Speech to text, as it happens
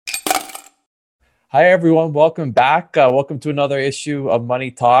Hi everyone, welcome back. Welcome to another issue of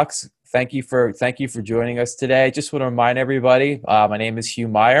Money Talks. Thank you for joining us today. Just want to remind everybody, my name is Hugh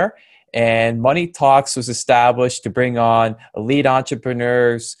Meyer, and Money Talks was established to bring on elite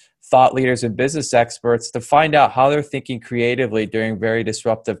entrepreneurs, thought leaders, and business experts to find out how they're thinking creatively during very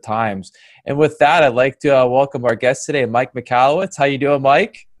disruptive times. And with that, I'd like to welcome our guest today, Mike Michalowicz. How you doing,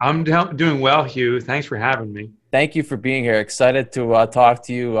 Mike? Doing well, Hugh. Thanks for having me. Thank you for being here. Excited to talk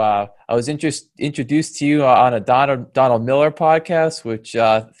to you. I was introduced to you on a Donald Miller podcast, which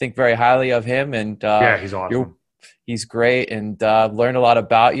think very highly of him, and Yeah, he's you're awesome. he's great, and I've learned a lot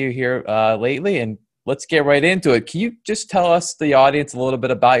about you here lately. And let's get right into it. Can you just tell us, the audience, a little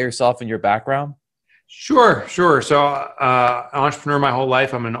bit about yourself and your background? Sure. So, an entrepreneur my whole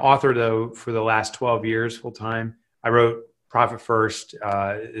life. I'm an author, though, for the last 12 years, full time. I wrote Profit First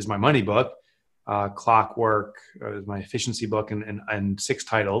is my money book. Clockwork is my efficiency book, and six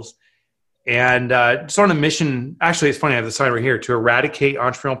titles. And just on a mission, actually, it's funny, I have the sign right here, to eradicate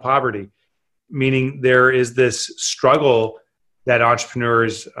entrepreneurial poverty, meaning there is this struggle that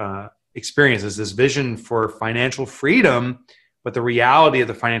entrepreneurs experience, is this vision for financial freedom, but the reality of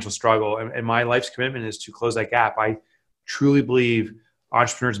the financial struggle. And my life's commitment is to close that gap. I truly believe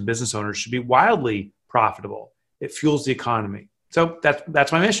entrepreneurs and business owners should be wildly profitable. It fuels the economy. So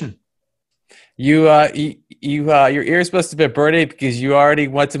that's my mission. Your ears must have been burning because you already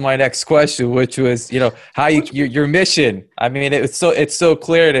went to my next question, which was, how your mission. I mean, it's so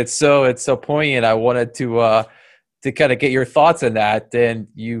clear and it's so poignant. I wanted to kind of get your thoughts on that. And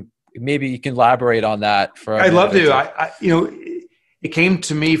maybe you can elaborate on that for a I'd love minute or to. two. It came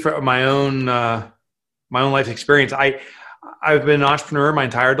to me from my own life experience. I've been an entrepreneur my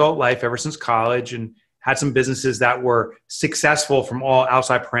entire adult life, ever since college, and had some businesses that were successful from all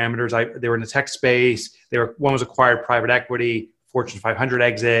outside parameters. They were in the tech space. One was acquired private equity, Fortune 500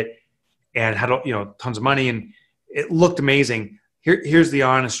 exit, and had tons of money, and it looked amazing. Here's the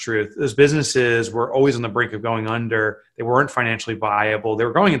honest truth: those businesses were always on the brink of going under. They weren't financially viable. They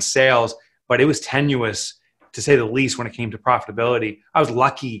were growing in sales, but it was tenuous, to say the least, when it came to profitability. I was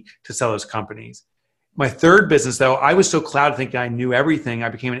lucky to sell those companies. My third business, though, I was so clouded thinking I knew everything. I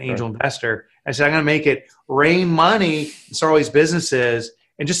became an angel investor. I said, I'm going to make it rain money and start all these businesses,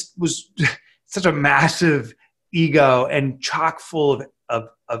 and just was such a massive ego and chock full of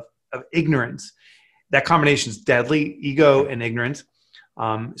ignorance. That combination is deadly, ego and ignorance.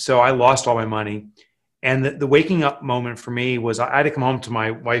 So I lost all my money. And the waking up moment for me was I had to come home to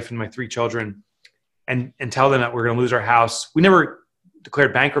my wife and my three children and tell them that we're going to lose our house. We never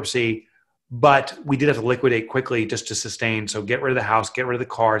declared bankruptcy, but we did have to liquidate quickly just to sustain. So get rid of the house, get rid of the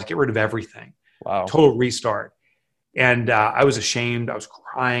cars, get rid of everything. Wow. Total restart. And I was ashamed. I was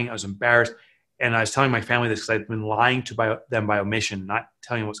crying. I was embarrassed. And I was telling my family this because I'd been lying to them by omission, not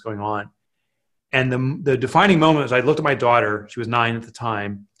telling them what's going on. And the defining moment was I looked at my daughter. She was 9 at the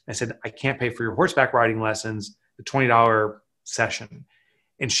time. I said, I can't pay for your horseback riding lessons, the $20 session.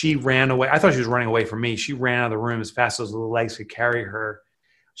 And she ran away. I thought she was running away from me. She ran out of the room as fast as the legs could carry her.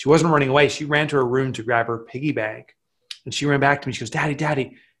 She wasn't running away. She ran to her room to grab her piggy bank. And she ran back to me. She goes,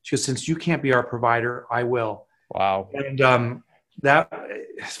 Daddy. She goes, since you can't be our provider, I will. Wow. And I've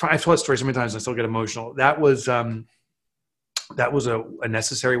told that story so many times, I still get emotional. That was a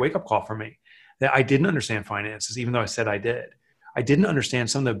necessary wake-up call for me. That I didn't understand finances, even though I said I did. I didn't understand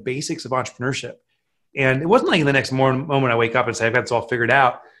some of the basics of entrepreneurship. And it wasn't like the next moment I wake up and say, I've got this all figured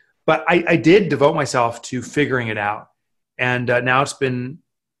out. But I did devote myself to figuring it out. And now it's been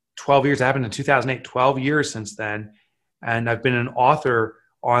 12 years. It happened in 2008, 12 years since then. And I've been an author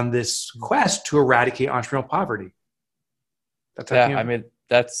on this quest to eradicate entrepreneurial poverty.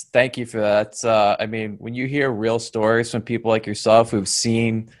 Thank you for that. When you hear real stories from people like yourself who've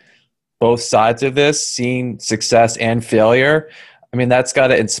seen both sides of this, seen success and failure, that's got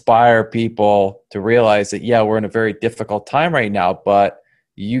to inspire people to realize that, yeah, we're in a very difficult time right now, but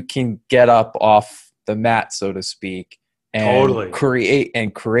you can get up off the mat, so to speak, and Totally.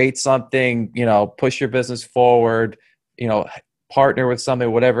 create something, push your business forward, partner with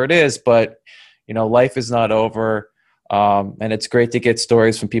something, whatever it is. But, life is not over. And it's great to get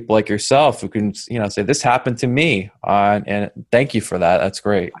stories from people like yourself who can, say, this happened to me. And thank you for that. That's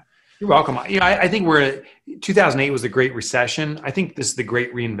great. You're welcome. I think 2008 was the Great Recession. I think this is the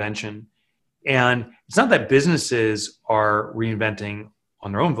Great Reinvention. And it's not that businesses are reinventing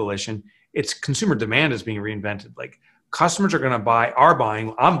on their own volition. It's consumer demand is being reinvented. Like, customers I'm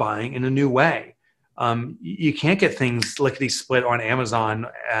buying in a new way. You can't get things lickety split on Amazon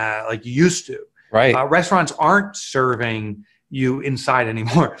like you used to. Right. Restaurants aren't serving you inside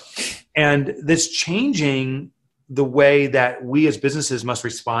anymore. And that's changing the way that we as businesses must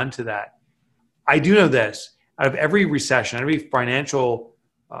respond to that. I do know this: out of every recession, every financial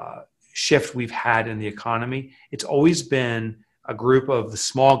shift we've had in the economy, it's always been a group of the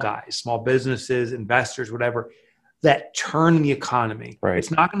small guys, small businesses, investors, whatever, that turn the economy. Right.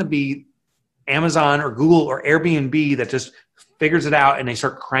 It's not going to be Amazon or Google or Airbnb that just figures it out and they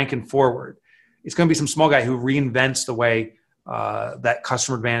start cranking forward. It's going to be some small guy who reinvents the way that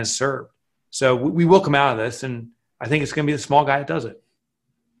customer demand is served. So we will come out of this, and I think it's going to be the small guy that does it.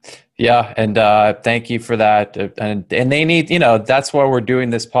 Yeah, and thank you for that. And they need, that's why we're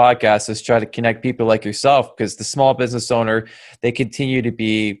doing this podcast, is try to connect people like yourself, because the small business owner, they continue to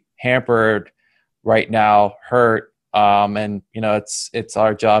be hampered right now, hurt. And it's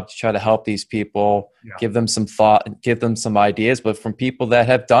our job to try to help these people, give them some thought, give them some ideas, but from people that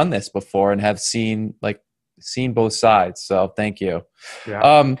have done this before and have seen both sides. So thank you.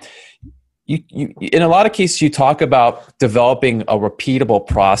 Yeah. You in a lot of cases, you talk about developing a repeatable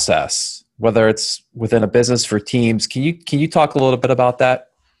process, whether it's within a business for teams. Can you talk a little bit about that?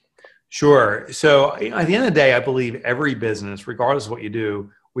 Sure. So at the end of the day, I believe every business, regardless of what you do,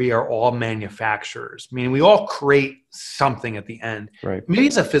 we are all manufacturers. Meaning we all create something at the end. Right. Maybe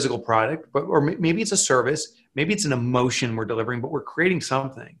it's a physical product, or maybe it's a service. Maybe it's an emotion we're delivering, but we're creating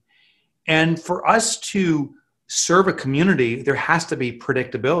something. And for us to serve a community, there has to be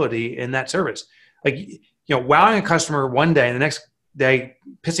predictability in that service. Wowing a customer one day and the next day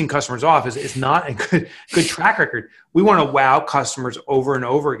pissing customers off is not a good track record. We want to wow customers over and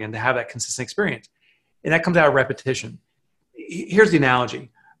over again to have that consistent experience. And that comes out of repetition. Here's the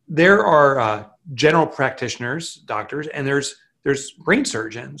analogy. There are general practitioners, doctors, and there's brain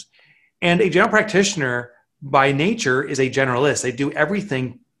surgeons. And a general practitioner by nature is a generalist. They do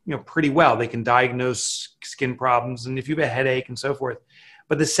everything pretty well. They can diagnose skin problems and if you have a headache and so forth.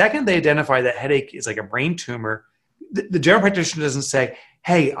 But the second they identify that headache is like a brain tumor, the general practitioner doesn't say,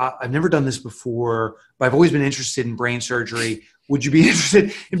 hey, I've never done this before, but I've always been interested in brain surgery. Would you be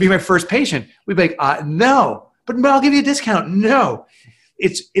interested in being my first patient? We'd be like, no, but I'll give you a discount. No.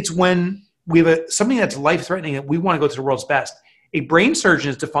 It's when we have something that's life-threatening that we want to go to the world's best. A brain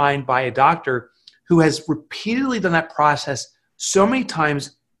surgeon is defined by a doctor who has repeatedly done that process so many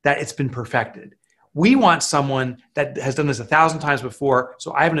times that it's been perfected. We want someone that has done this 1,000 times before,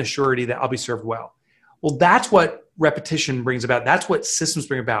 so I have an assurity that I'll be served well. Well, that's what repetition brings about. That's what systems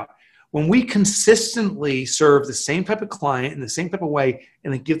bring about. When we consistently serve the same type of client in the same type of way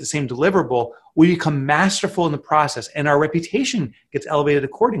and then give the same deliverable, we become masterful in the process and our reputation gets elevated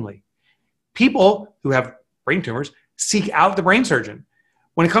accordingly. People who have brain tumors seek out the brain surgeon.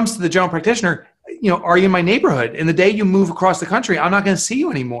 When it comes to the general practitioner, are you in my neighborhood? And the day you move across the country, I'm not going to see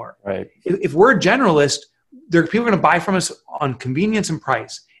you anymore. Right. If we're a generalist, people are going to buy from us on convenience and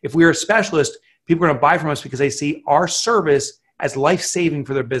price. If we're a specialist, people are going to buy from us because they see our service as life-saving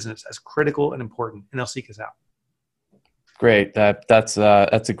for their business, as critical and important, and they'll seek us out. Great. That's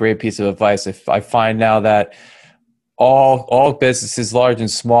a great piece of advice. If I find now that all businesses, large and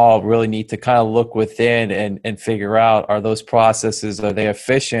small, really need to kind of look within and figure out, are those processes, are they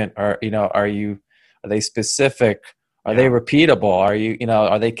efficient? Are they specific? Are they repeatable?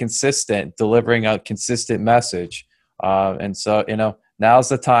 Are they consistent, delivering a consistent message? And so, now's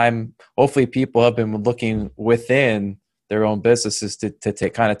the time. Hopefully people have been looking within their own businesses to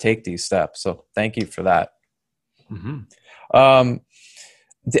kind of take these steps. So thank you for that. Mm-hmm.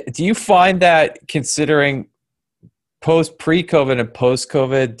 Do you find that, considering pre-COVID and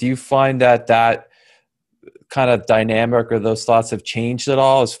post-COVID, do you find that kind of dynamic or those thoughts have changed at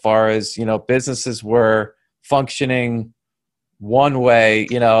all, as far as, businesses were functioning one way,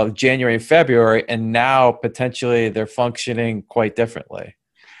 January and February, and now potentially they're functioning quite differently?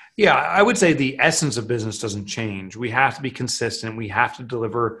 Yeah, I would say the essence of business doesn't change. We have to be consistent. We have to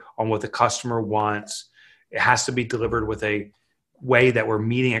deliver on what the customer wants. It has to be delivered with a way that we're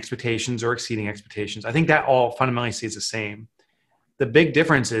meeting expectations or exceeding expectations. I think that all fundamentally stays the same. The big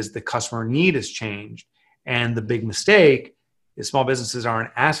difference is the customer need has changed. And the big mistake is small businesses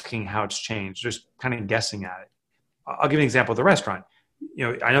aren't asking how it's changed, just kind of guessing at it. I'll give you an example of the restaurant.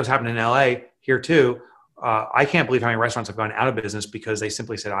 I know it's happened in LA here too. I can't believe how many restaurants have gone out of business because they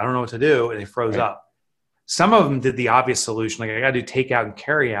simply said, I don't know what to do, and they froze up. Some of them did the obvious solution, like I got to do takeout and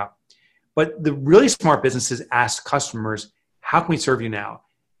carry out. But the really smart businesses asked customers, how can we serve you now?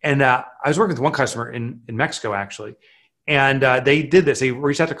 And I was working with one customer in Mexico, actually, and they did this. They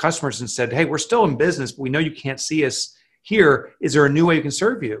reached out to customers and said, hey, we're still in business, but we know you can't see us here. Is there a new way we can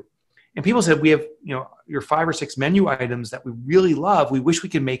serve you? And people said, we have your 5 or 6 menu items that we really love. We wish we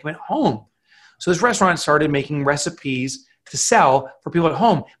could make them at home. So this restaurant started making recipes to sell for people at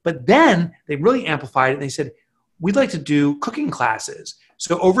home. But then they really amplified it. And they said, we'd like to do cooking classes.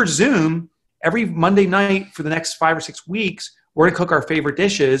 So over Zoom, every Monday night for the next 5 or 6 weeks, we're going to cook our favorite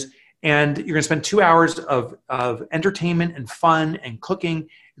dishes, and you're going to spend 2 hours of entertainment and fun and cooking.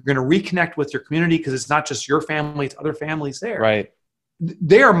 You're going to reconnect with your community because it's not just your family, it's other families there. Right.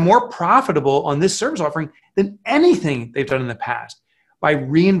 They are more profitable on this service offering than anything they've done in the past by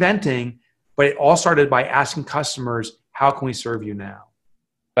reinventing. But it all started by asking customers, how can we serve you now?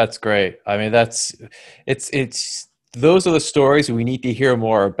 That's great. I mean, it's those are the stories we need to hear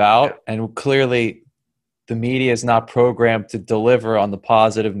more about. And clearly the media is not programmed to deliver on the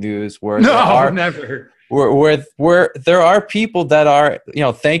positive news where never. Where there are people that are,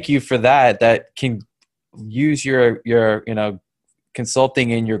 thank you for that can use your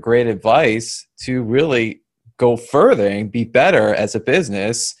consulting and your great advice to really go further and be better as a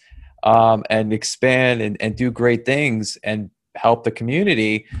business, and expand and do great things and help the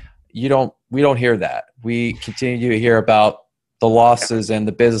community. We don't hear that. We continue to hear about the losses and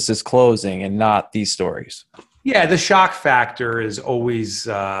the businesses closing and not these stories. Yeah, the shock factor is always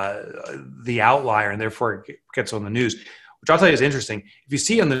the outlier, and therefore it gets on the news, which I'll tell you is interesting. If you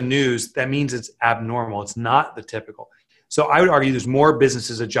see on the news, that means it's abnormal. It's not the typical. So I would argue there's more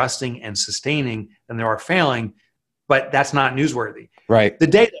businesses adjusting and sustaining than there are failing, but that's not newsworthy. Right. The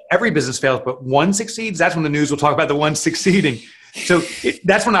day that every business fails but one succeeds, that's when the news will talk about the one succeeding. So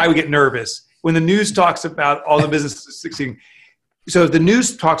that's when I would get nervous, when the news talks about all the businesses succeeding. So if the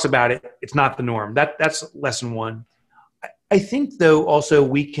news talks about it, it's not the norm. That's lesson one. I think, though, also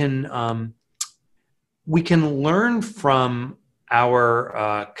we can learn from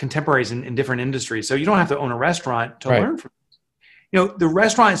our contemporaries in different industries. So you don't have to own a restaurant to learn from. The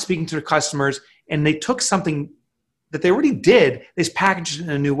restaurant is speaking to the customers, and they took something that they already did, they just packaged it in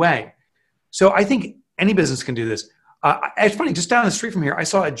a new way. So I think any business can do this. It's funny, just down the street from here, I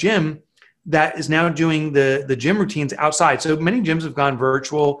saw a gym that is now doing the gym routines outside. So many gyms have gone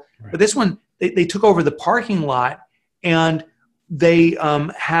virtual, but this one, they took over the parking lot, and they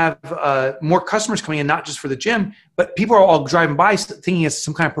have more customers coming in, not just for the gym, but people are all driving by thinking it's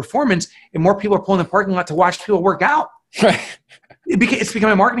some kind of performance, and more people are pulling the parking lot to watch people work out. It's become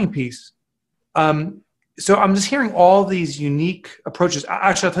a marketing piece. So I'm just hearing all these unique approaches.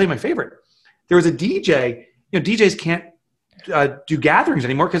 Actually, I'll tell you my favorite. There was a DJ. DJs can't do gatherings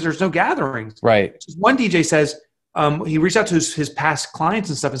anymore because there's no gatherings. Right. So one DJ says, he reached out to his past clients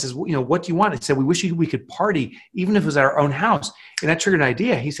and stuff and says, what do you want? He said, we wish we could party, even if it was at our own house. And that triggered an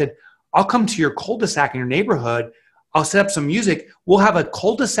idea. He said, I'll come to your cul-de-sac in your neighborhood. I'll set up some music. We'll have a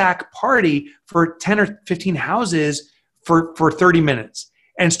cul-de-sac party for 10 or 15 houses for 30 minutes.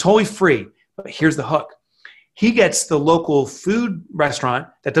 And it's totally free. But here's the hook. He gets the local food restaurant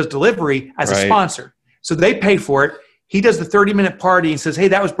that does delivery as a sponsor. So they pay for it. He does the 30-minute party and says, hey,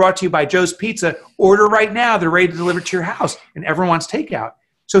 that was brought to you by Joe's Pizza. Order right now. They're ready to deliver to your house. And everyone wants takeout.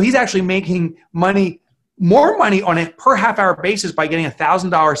 So he's actually making more money on a per half-hour basis by getting a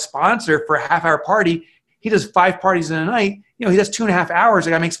 $1,000 sponsor for a half-hour party. He does 5 parties in a night. He does 2.5 hours.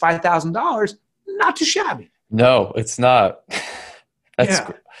 The guy makes $5,000. Not too shabby. No, it's not. That's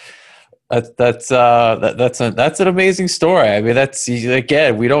an amazing story. I mean,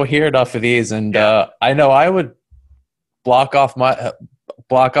 again, we don't hear enough of these, and I know I would block off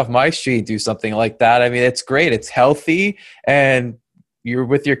my street and do something like that. I mean, it's great. It's healthy, and you're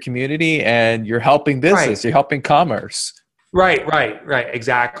with your community, and you're helping business. Right. You're helping commerce. Right.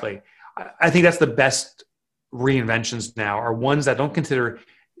 Exactly. I think that's the best reinventions now are ones that don't consider.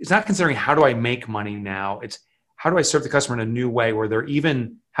 It's not considering how do I make money now. It's how do I serve the customer in a new way where they're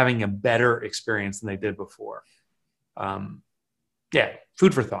even having a better experience than they did before.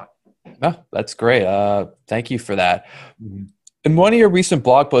 Food for thought. Oh, that's great. Thank you for that. In one of your recent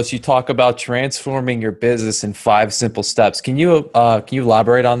blog posts, you talk about transforming your business in 5 simple steps. Can you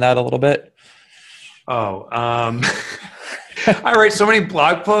elaborate on that a little bit? I write so many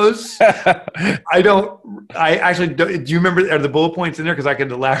blog posts. I actually don't. Do you remember, are the bullet points in there? Because I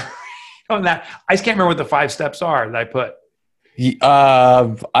could elaborate on that. I just can't remember what the 5 steps are that I put.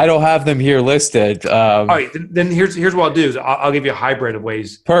 I don't have them here listed. All right, then here's what I'll do is I'll give you a hybrid of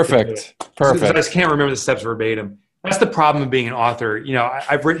ways. Perfect. So I just can't remember the steps verbatim. That's the problem of being an author.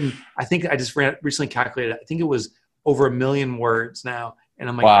 I've written, I think I just recently calculated, I think it was over 1 million words now. And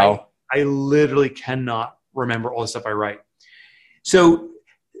I'm like, wow. I literally cannot remember all the stuff I write. So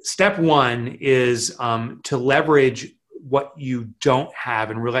step 1 is to leverage what you don't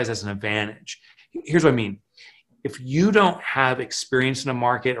have and realize that's an advantage. Here's what I mean. If you don't have experience in a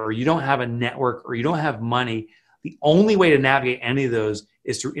market, or you don't have a network, or you don't have money, the only way to navigate any of those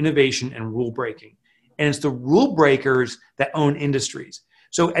is through innovation and rule breaking. And it's the rule breakers that own industries.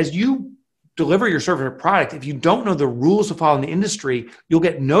 So as you deliver your service or product, if you don't know the rules to follow in the industry, you'll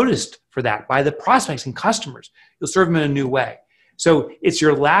get noticed for that by the prospects and customers. You'll serve them in a new way. So it's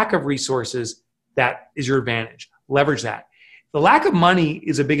your lack of resources that is your advantage. Leverage that. The lack of money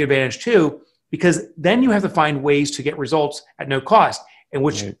is a big advantage too, because then you have to find ways to get results at no cost, and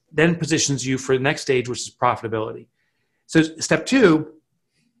which then positions you for the next stage, which is profitability. So step 2,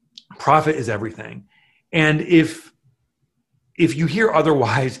 profit is everything. And if you hear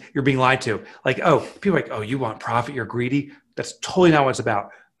otherwise, you're being lied to. Like, oh, people are like, oh, you want profit, you're greedy. That's totally not what it's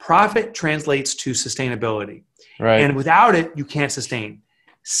about. Profit translates to sustainability. Right. And without it, you can't sustain.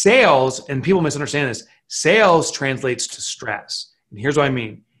 Sales, and people misunderstand this, sales translates to stress. And here's what I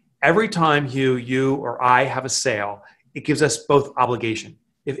mean. Every time you or I have a sale, it gives us both obligation.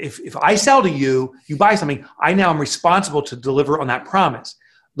 If I sell to you, you buy something, I now am responsible to deliver on that promise.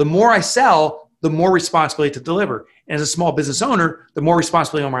 The more I sell, the more responsibility to deliver. And as a small business owner, the more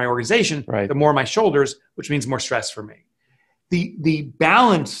responsibility on my organization, the more on my shoulders, which means more stress for me. The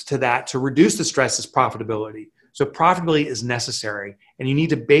balance to that, to reduce the stress, is profitability. So profitability is necessary, and you need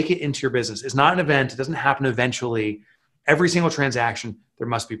to bake it into your business. It's not an event. It doesn't happen eventually. Every single transaction, there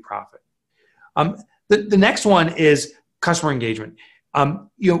must be profit. The next one is customer engagement.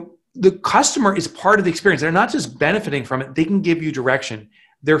 The customer is part of the experience. They're not just benefiting from it. They can give you direction.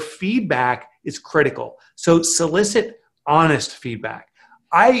 Their feedback is critical. So solicit honest feedback.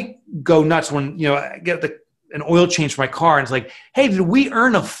 I go nuts when I get an oil change for my car, and it's like, hey, did we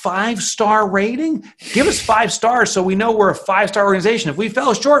earn a 5-star rating? Give us 5 stars so we know we're a 5-star organization. If we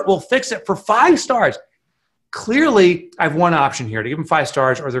fell short, we'll fix it for 5 stars. Clearly, I have one option here: to give them 5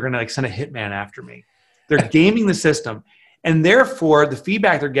 stars, or they're going to send a hitman after me. They're gaming the system, and therefore the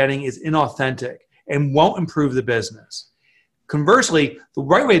feedback they're getting is inauthentic and won't improve the business. Conversely, the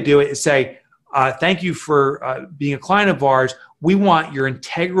right way to do it is say, thank you for being a client of ours. We want your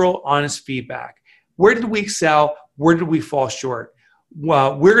integral, honest feedback. Where did we excel? Where did we fall short?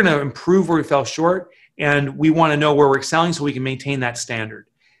 Well, we're going to improve where we fell short, and we want to know where we're excelling so we can maintain that standard.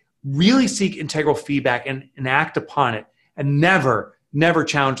 Really seek integral feedback and act upon it, and never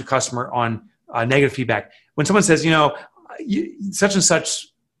challenge the customer on negative feedback. When someone says, such and such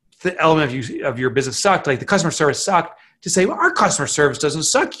element of your business sucked, like the customer service sucked, to say, well, our customer service doesn't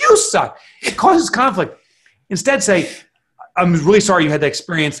suck, you suck. It causes conflict. Instead say, I'm really sorry you had that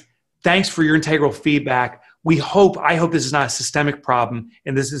experience. Thanks for your integral feedback. I hope this is not a systemic problem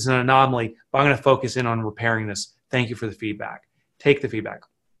and this is an anomaly, but I'm going to focus in on repairing this. Thank you for the feedback. Take the feedback.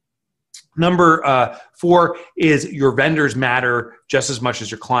 Number 4 is your vendors matter just as much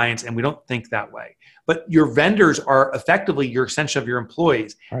as your clients, and we don't think that way. But your vendors are effectively your extension of your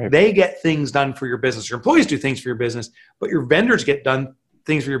employees. Right. They get things done for your business. Your employees do things for your business, but your vendors get done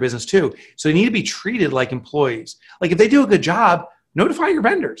things for your business too. So they need to be treated like employees. Like if they do a good job, notify your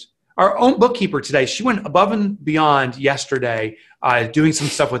vendors. Our own bookkeeper today, she went above and beyond yesterday doing some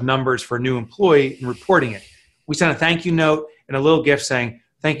stuff with numbers for a new employee and reporting it. We sent a thank you note and a little gift saying,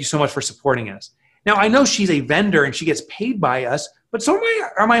 thank you so much for supporting us. Now, I know she's a vendor and she gets paid by us, but so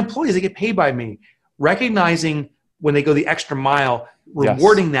are my employees. They get paid by me. Recognizing when they go the extra mile,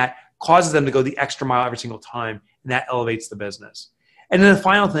 rewarding that causes them to go the extra mile every single time, and that elevates the business. And then the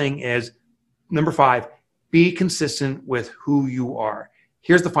final thing is, number 5, be consistent with who you are.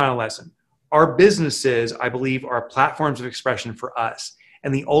 Here's the final lesson. Our businesses, I believe, are platforms of expression for us,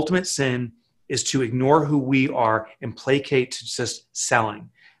 and the ultimate sin is to ignore who we are and placate to just selling.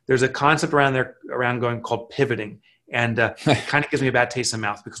 There's a concept around going called pivoting, and it kind of gives me a bad taste in the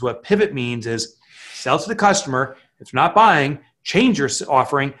mouth, because what pivot means is sell to the customer. If they're not buying, change your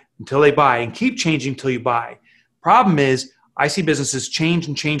offering until they buy, and keep changing until you buy. Problem is, I see businesses change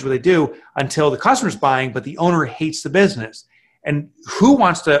what they do until the customer's buying, but the owner hates the business. And who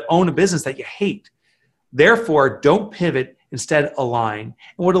wants to own a business that you hate? Therefore, don't pivot. Instead, align.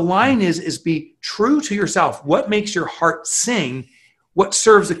 And what align is be true to yourself. What makes your heart sing? What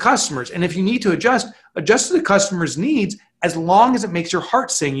serves the customers? And if you need to adjust to the customer's needs. As long as it makes your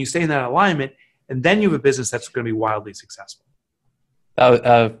heart sing, you stay in that alignment, and then you have a business that's going to be wildly successful.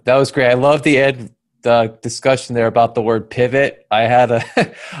 That was great. I love the discussion there about the word pivot. I had a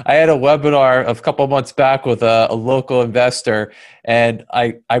webinar a couple months back with a local investor, and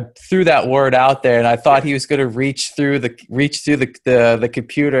I threw that word out there, and I thought he was going to reach through the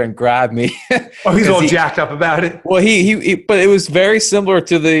computer and grab me. Oh, he's all jacked up about it. Well, he but it was very similar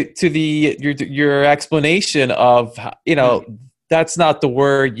to your explanation of that's not the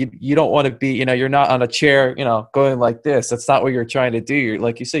word. You don't want to be, you're not on a chair, going like this. That's not what you're trying to do. You're,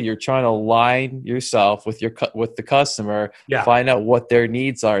 like you said, you're trying to align yourself with the customer, find out what their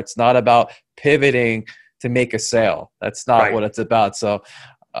needs are. It's not about pivoting to make a sale. That's not what it's about. So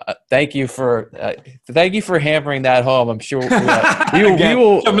Thank you for hammering that home. I'm sure we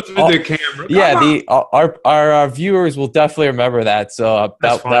will. Jumping through the camera. Yeah, our viewers will definitely remember that. So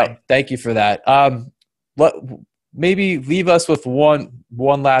thank you for that. Maybe leave us with one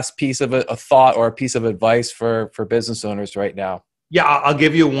last piece of a thought or a piece of advice for business owners right now. Yeah, I'll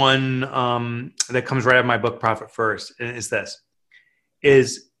give you one that comes right out of my book, Profit First. And it's this: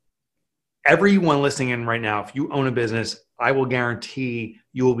 is everyone listening in right now, if you own a business, I will guarantee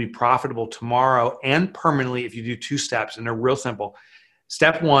you will be profitable tomorrow and permanently if you do 2 steps, and they're real simple.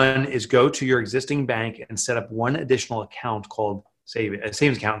 Step 1 is go to your existing bank and set up one additional account called a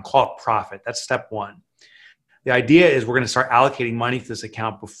savings account and call it Profit. That's step 1. The idea is we're going to start allocating money to this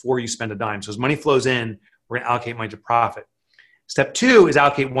account before you spend a dime. So as money flows in, we're going to allocate money to Profit. Step 2 is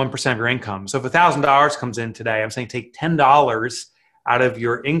allocate 1% of your income. So if $1,000 comes in today, I'm saying take $10 out of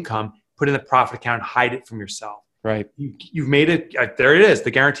your income, put in the Profit account, hide it from yourself. Right. You've made it. There it is. The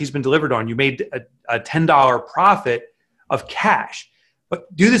guarantee's been delivered on. You made a $10 profit of cash.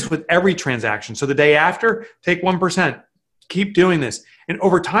 But do this with every transaction. So the day after, take 1%. Keep doing this. And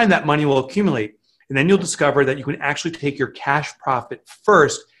over time, that money will accumulate. And then you'll discover that you can actually take your cash profit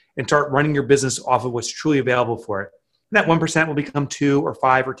first and start running your business off of what's truly available for it. And that 1% will become 2 or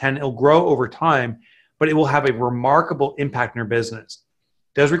 5 or 10. It'll grow over time, but it will have a remarkable impact in your business.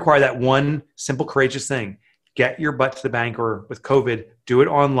 It does require that one simple, courageous thing. Get your butt to the bank, or with COVID, do it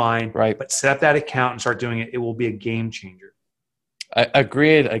online, right? But set up that account and start doing it. It will be a game changer. I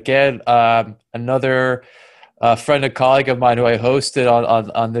agreed. Again, another friend and colleague of mine who I hosted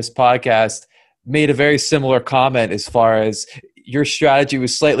on this podcast made a very similar comment as far as your strategy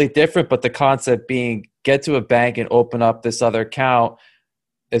was slightly different, but the concept being get to a bank and open up this other account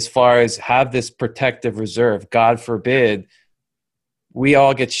as far as have this protective reserve. God forbid we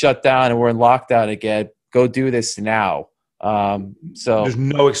all get shut down and we're in lockdown again. Go do this now. So there's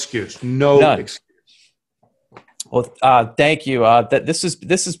no excuse. None. Excuse. Well, thank you. This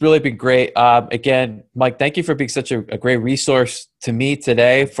has really been great. Again, Mike, thank you for being such a great resource to me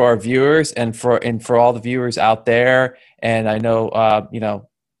today for our viewers and for all the viewers out there. And I know,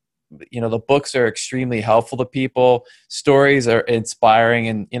 the books are extremely helpful to people. Stories are inspiring.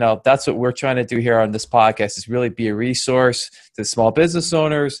 And, that's what we're trying to do here on this podcast is really be a resource to small business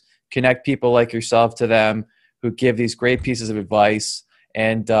owners, connect people like yourself to them who give these great pieces of advice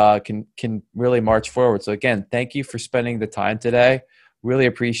and can really march forward. So again, thank you for spending the time today. Really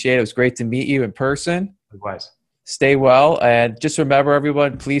appreciate it. It was great to meet you in person. Likewise. Stay well. And just remember,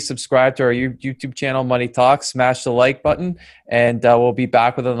 everyone, please subscribe to our YouTube channel, Money Talks. Smash the like button. And we'll be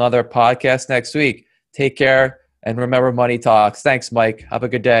back with another podcast next week. Take care. And remember, Money Talks. Thanks, Mike. Have a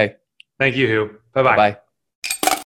good day. Thank you, Hugh. Bye-bye. Bye-bye.